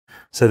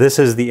So this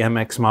is the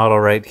MX model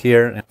right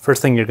here. And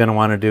first thing you're going to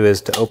want to do is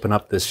to open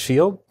up this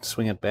shield,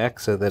 swing it back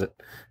so that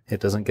it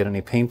doesn't get any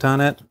paint on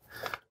it.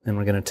 Then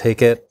we're going to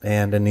take it,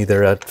 and in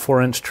either a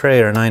 4-inch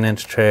tray or a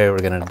 9-inch tray, we're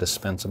going to just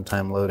spend some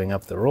time loading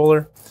up the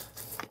roller.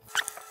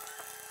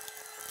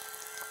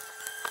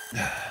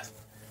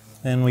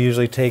 Then we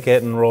usually take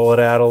it and roll it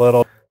out a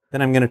little.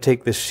 Then I'm going to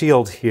take the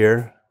shield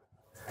here.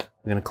 I'm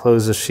going to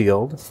close the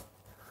shield.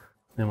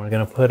 Then we're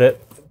going to put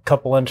it a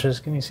couple inches,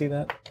 can you see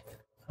that?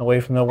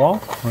 Away from the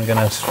wall. We're going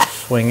to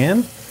swing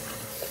in.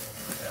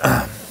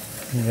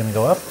 You're going to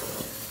go up.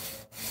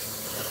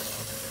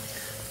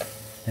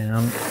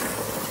 Down.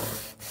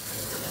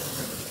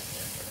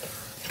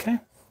 Okay.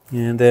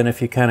 And then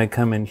if you kind of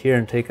come in here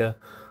and take a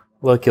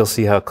look, you'll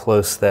see how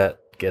close that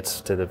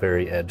gets to the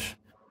very edge.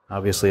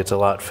 Obviously, it's a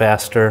lot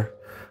faster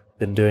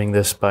than doing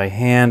this by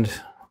hand,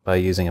 by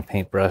using a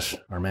paintbrush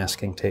or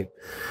masking tape.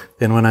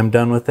 Then when I'm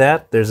done with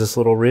that, there's this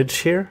little ridge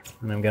here,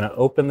 and I'm going to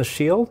open the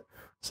shield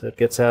so it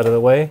gets out of the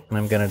way, and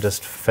I'm going to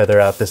just feather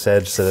out this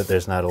edge so that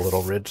there's not a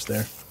little ridge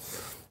there.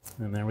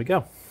 And there we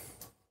go.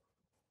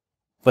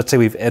 Let's say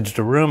we've edged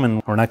a room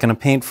and we're not going to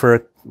paint for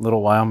a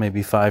little while,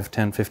 maybe 5,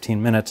 10,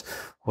 15 minutes.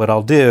 What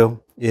I'll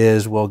do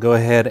is we'll go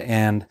ahead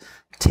and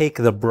take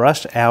the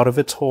brush out of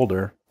its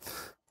holder.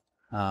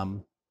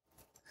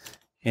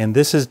 And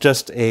this is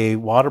just a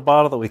water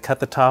bottle that we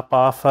cut the top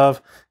off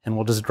of, and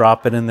we'll just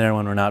drop it in there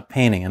when we're not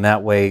painting. And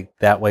that way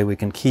we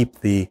can keep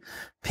the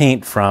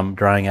paint from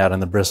drying out on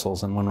the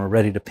bristles. And when we're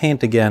ready to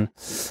paint again,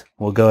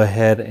 we'll go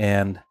ahead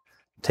and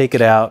take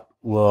it out.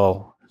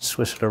 We'll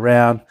swish it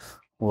around.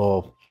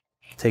 We'll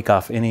take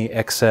off any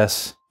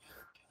excess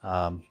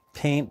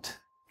paint,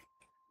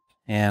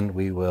 and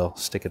we will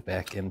stick it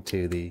back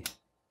into the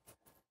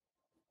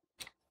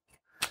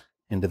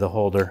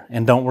holder.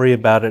 And don't worry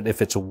about it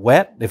if it's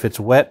wet. If it's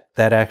wet,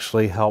 that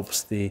actually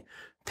helps the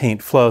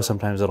paint flow.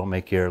 Sometimes it'll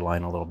make your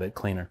line a little bit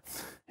cleaner.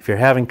 If you're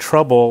having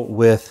trouble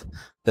with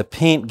the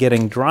paint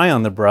getting dry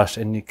on the brush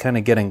and you kind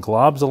of getting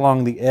globs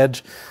along the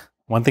edge,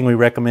 one thing we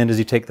recommend is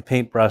you take the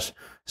paintbrush,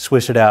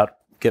 swish it out,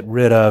 get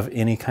rid of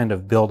any kind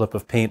of buildup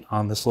of paint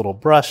on this little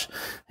brush,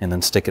 and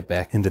then stick it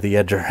back into the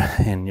edger,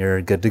 and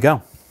you're good to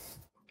go.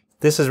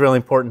 This is really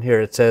important here.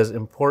 It says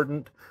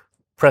important,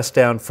 press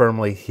down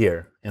firmly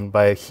here. And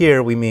by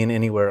here, we mean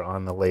anywhere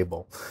on the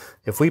label.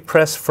 If we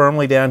press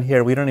firmly down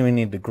here, we don't even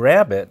need to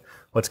grab it.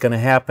 What's going to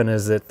happen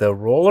is that the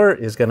roller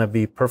is going to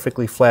be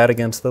perfectly flat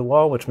against the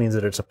wall, which means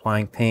that it's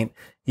applying paint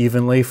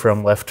evenly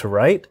from left to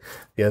right.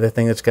 The other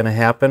thing that's going to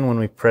happen when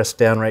we press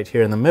down right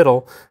here in the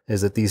middle is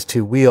that these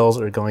two wheels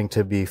are going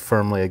to be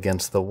firmly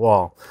against the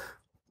wall.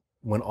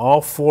 When all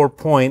 4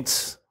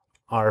 points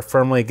are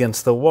firmly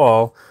against the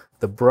wall,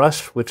 the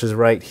brush, which is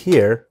right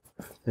here,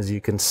 as you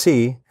can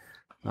see,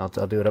 I'll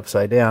do it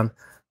upside down.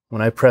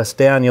 When I press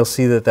down, you'll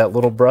see that that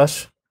little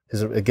brush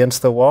is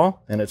against the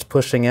wall and it's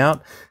pushing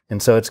out,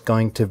 and so it's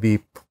going to be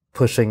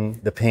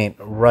pushing the paint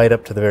right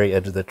up to the very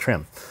edge of the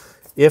trim.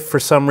 If for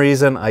some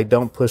reason I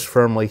don't push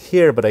firmly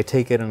here, but I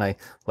take it and I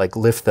like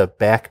lift the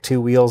back 2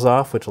 wheels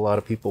off, which a lot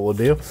of people will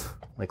do,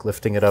 like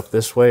lifting it up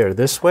this way or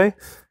this way,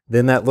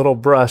 then that little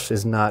brush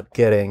is not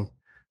getting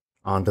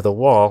onto the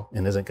wall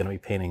and isn't going to be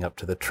painting up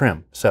to the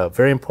trim. So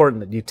very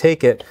important that you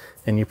take it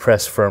and you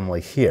press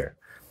firmly here.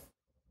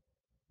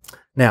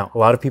 Now, a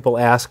lot of people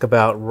ask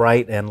about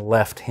right and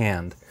left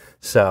hand.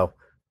 So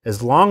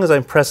as long as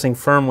I'm pressing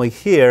firmly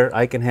here,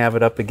 I can have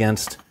it up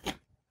against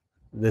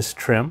this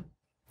trim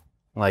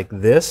like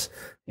this,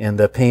 and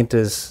the paint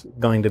is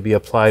going to be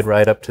applied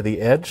right up to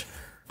the edge.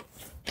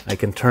 I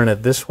can turn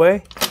it this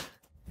way,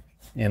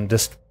 and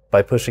just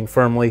by pushing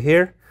firmly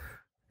here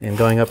and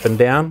going up and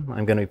down,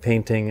 I'm going to be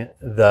painting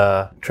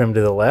the trim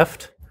to the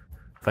left.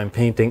 If I'm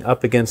painting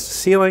up against the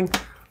ceiling,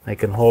 I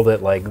can hold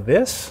it like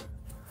this,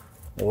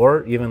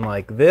 or even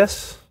like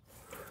this,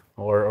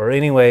 or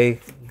any way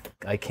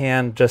I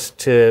can,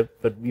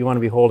 but you want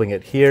to be holding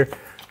it here.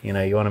 You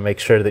know, you want to make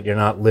sure that you're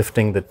not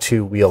lifting the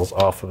 2 wheels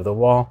off of the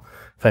wall.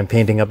 If I'm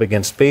painting up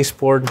against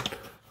baseboard,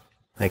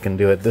 I can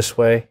do it this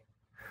way.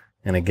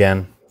 And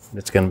again,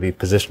 it's going to be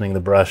positioning the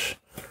brush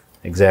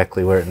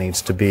exactly where it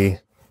needs to be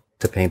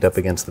to paint up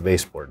against the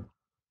baseboard.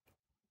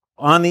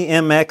 On the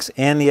MX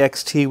and the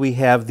XT, we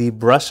have the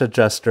brush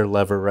adjuster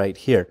lever right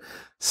here.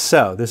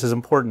 So this is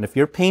important. If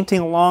you're painting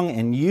along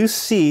and you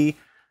see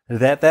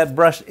that that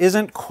brush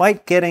isn't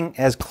quite getting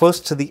as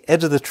close to the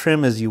edge of the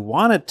trim as you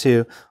want it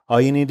to,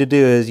 all you need to do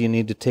is you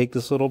need to take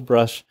this little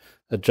brush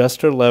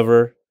adjuster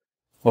lever.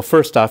 Well,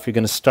 first off, you're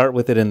going to start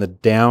with it in the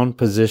down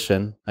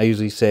position. I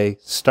usually say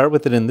start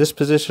with it in this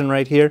position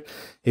right here.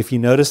 If you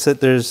notice that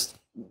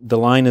the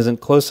line isn't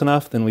close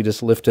enough, then we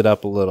just lift it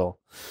up a little.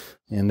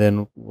 And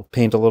then we'll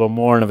paint a little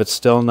more, and if it's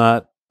still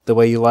not the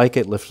way you like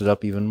it, lift it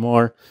up even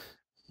more.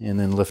 And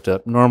then lift it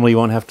up. Normally you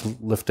won't have to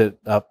lift it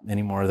up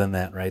any more than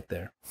that right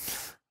there.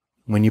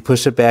 When you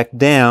push it back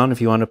down, if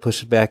you want to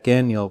push it back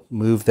in, you'll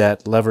move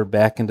that lever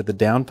back into the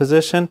down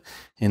position,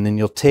 and then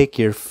you'll take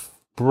your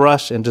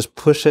brush and just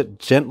push it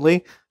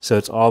gently so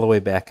it's all the way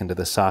back into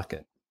the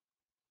socket.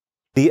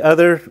 The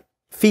other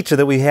feature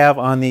that we have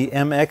on the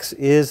MX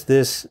is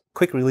this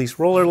quick release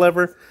roller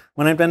lever.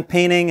 When I'm done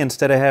painting,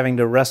 instead of having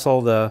to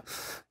wrestle the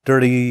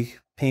dirty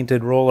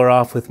painted roller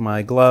off with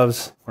my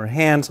gloves or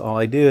hands, all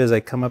I do is I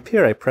come up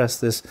here, I press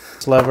this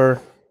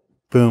lever,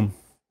 boom,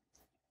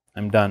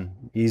 I'm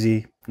done.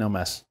 Easy, no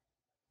mess.